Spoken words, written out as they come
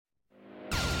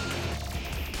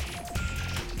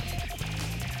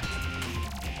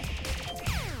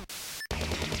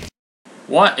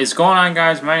What is going on,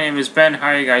 guys? My name is Ben. How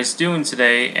are you guys doing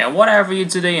today? And what I have for you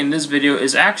today in this video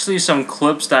is actually some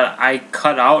clips that I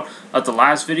cut out of the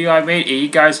last video I made. If you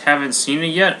guys haven't seen it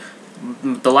yet,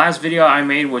 the last video I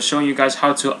made was showing you guys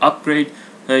how to upgrade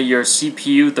your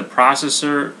CPU, the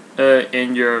processor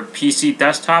in your PC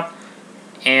desktop.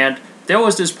 And there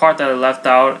was this part that I left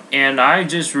out, and I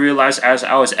just realized as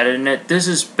I was editing it, this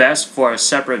is best for a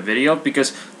separate video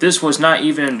because this was not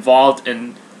even involved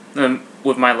in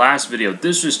with my last video.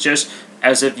 This was just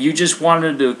as if you just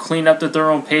wanted to clean up the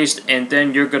thermal paste, and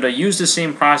then you're going to use the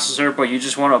same processor, but you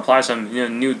just want to apply some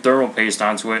new thermal paste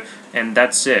onto it, and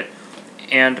that's it.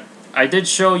 And I did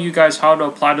show you guys how to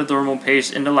apply the thermal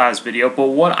paste in the last video, but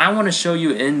what I want to show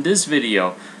you in this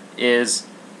video is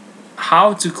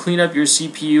how to clean up your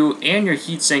CPU and your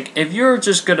heatsink if you're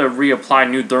just going to reapply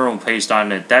new thermal paste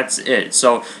on it. That's it.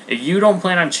 So if you don't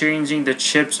plan on changing the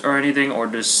chips or anything, or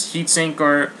the heatsink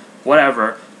or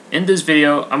whatever, in this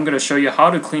video I'm going to show you how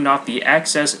to clean off the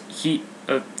excess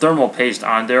thermal paste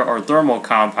on there, or thermal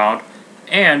compound,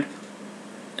 and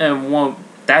well,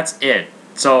 that's it.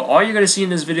 So all you're going to see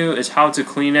in this video is how to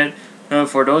clean it.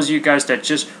 For those of you guys that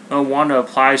just want to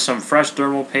apply some fresh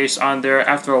thermal paste on there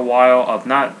after a while of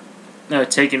not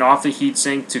taking off the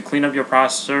heatsink to clean up your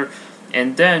processor,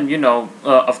 and then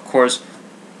of course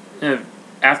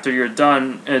after you're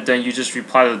done, then you just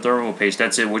reapply the thermal paste.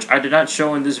 That's it, which I did not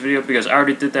show in this video because I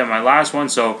already did that in my last one.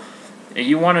 So if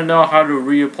you want to know how to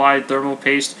reapply thermal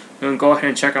paste, then go ahead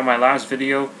and check out my last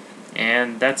video,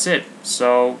 and that's it.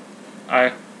 So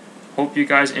I hope you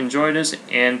guys enjoy this,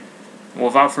 and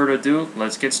without further ado,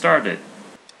 let's get started.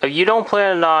 If you don't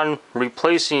plan on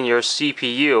replacing your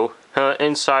CPU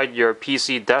inside your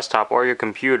PC desktop or your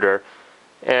computer,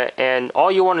 and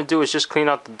all you want to do is just clean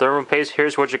out the thermal paste,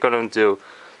 here's what you're going to do.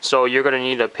 So you're going to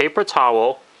need a paper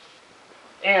towel,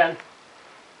 and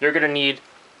you're going to need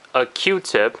a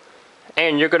Q-tip,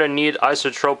 and you're going to need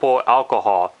isopropyl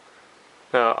alcohol.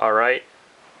 Alright?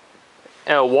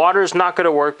 Water's not going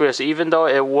to work because even though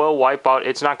it will wipe out,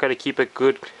 it's not going to keep it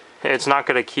good. It's not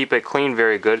going to keep it clean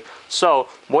very good. So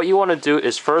what you want to do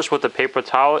is, first with the paper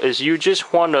towel, is you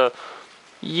just want to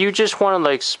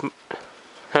like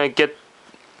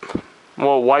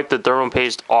wipe the thermal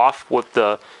paste off with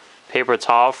the paper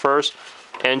towel first,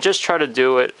 and just try to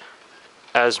do it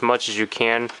as much as you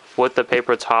can with the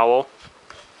paper towel.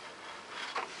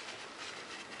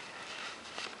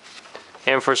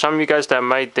 And for some of you guys that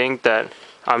might think that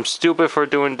I'm stupid for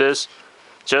doing this,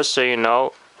 just so you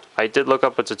know, I did look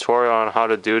up a tutorial on how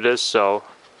to do this. So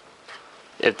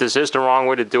if this is the wrong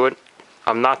way to do it,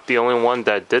 I'm not the only one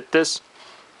that did this.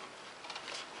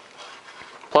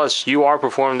 Plus, you are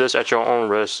performing this at your own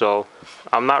risk, so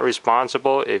I'm not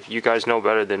responsible if you guys know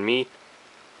better than me.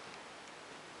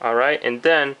 Alright, and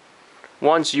then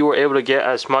once you were able to get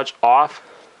as much off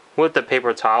with the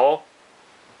paper towel,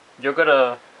 you're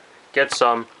gonna get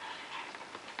some,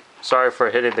 sorry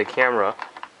for hitting the camera,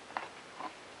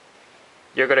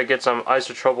 you're gonna get some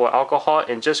isopropyl alcohol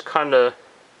and just kind of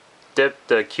dip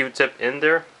the Q-tip in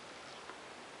there.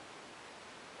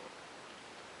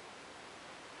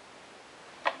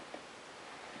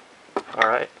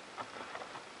 Alright,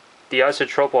 the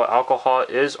isopropyl alcohol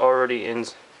is already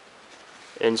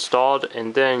installed,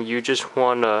 and then you just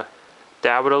want to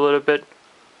dab it a little bit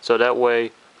so that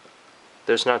way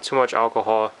there's not too much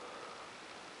alcohol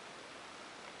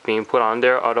being put on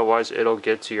there, otherwise it'll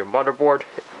get to your motherboard,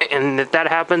 and if that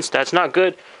happens, that's not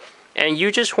good. And you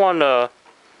just want to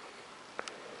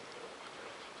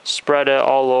spread it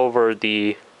all over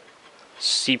the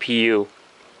CPU,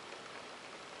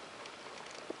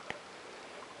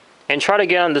 and try to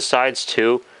get on the sides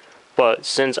too, but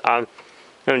since I'm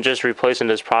just replacing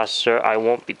this processor, I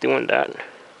won't be doing that.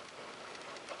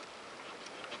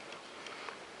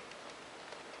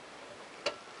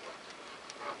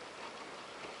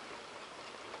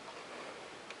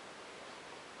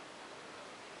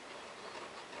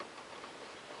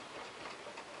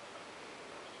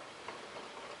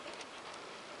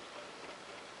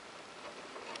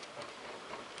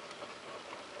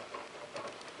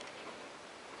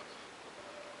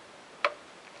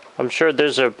 I'm sure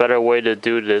there's a better way to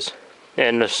do this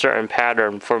in a certain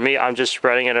pattern. For me, I'm just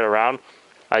spreading it around.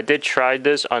 I did try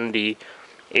this on the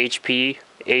HP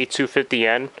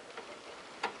A250N,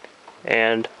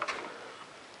 and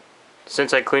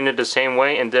since I cleaned it the same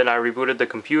way and then I rebooted the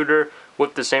computer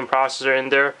with the same processor in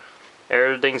there,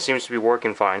 everything seems to be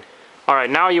working fine. Alright,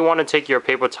 now you want to take your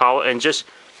paper towel and just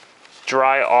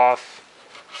dry off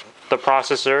the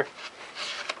processor.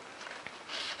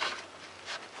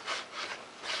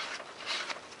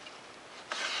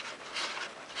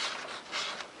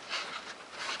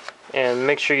 And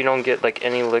make sure you don't get like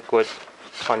any liquid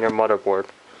on your motherboard.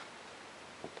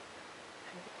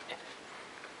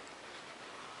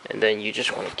 And then you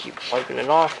just want to keep wiping it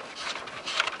off.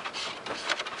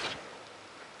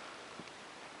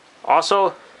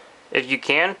 Also, if you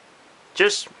can,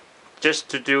 just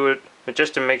to do it,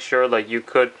 just to make sure, like, you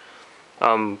could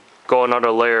go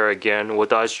another layer again with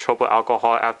the isopropyl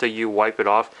alcohol after you wipe it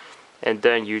off, and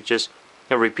then you just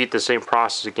repeat the same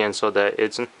process again so that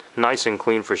it's nice and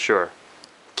clean for sure.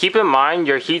 Keep in mind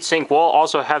your heatsink will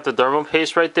also have the dermal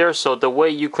paste right there, so the way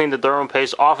you clean the dermal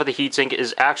paste off of the heatsink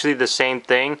is actually the same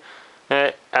thing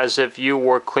as if you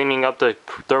were cleaning up the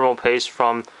dermal paste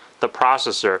from the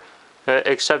processor,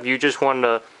 except you just want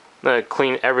to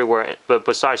clean everywhere but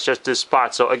besides just this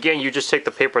spot. So again, you just take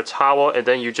the paper towel and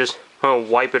then you just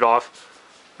wipe it off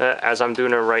as I'm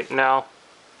doing it right now.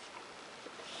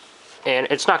 And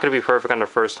it's not going to be perfect on the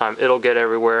first time, it'll get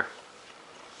everywhere.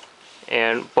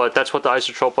 But that's what the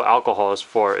isopropyl alcohol is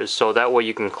for, is so that way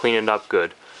you can clean it up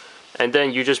good. And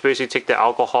then you just basically take the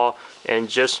alcohol and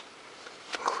just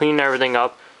clean everything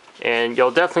up. And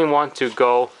you'll definitely want to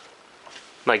go,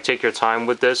 like, take your time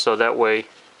with this so that way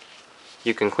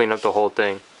you can clean up the whole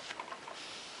thing.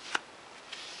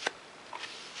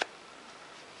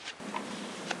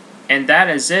 And that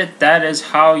is it. That is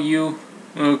how you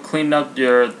clean up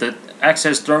the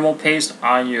excess thermal paste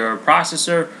on your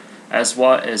processor, as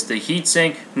well as the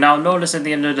heatsink. Now notice at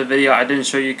the end of the video I didn't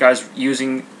show you guys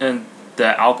using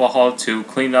the alcohol to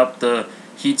clean up the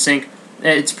heatsink.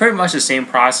 It's pretty much the same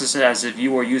process as if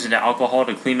you were using the alcohol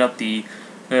to clean up the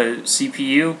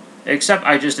CPU, except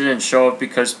I just didn't show it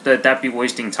because that'd be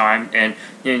wasting time. And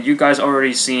you guys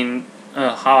already seen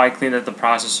how I cleaned up the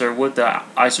processor with the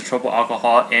isopropyl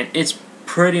alcohol, and it's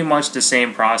pretty much the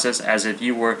same process as if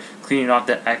you were cleaning off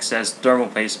the excess thermal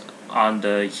paste on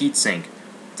the heatsink.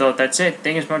 So that's it.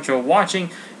 Thank you so much for watching.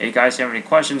 If you guys have any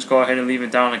questions, go ahead and leave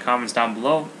it down in the comments down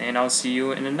below, and I'll see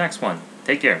you in the next one.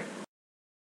 Take care.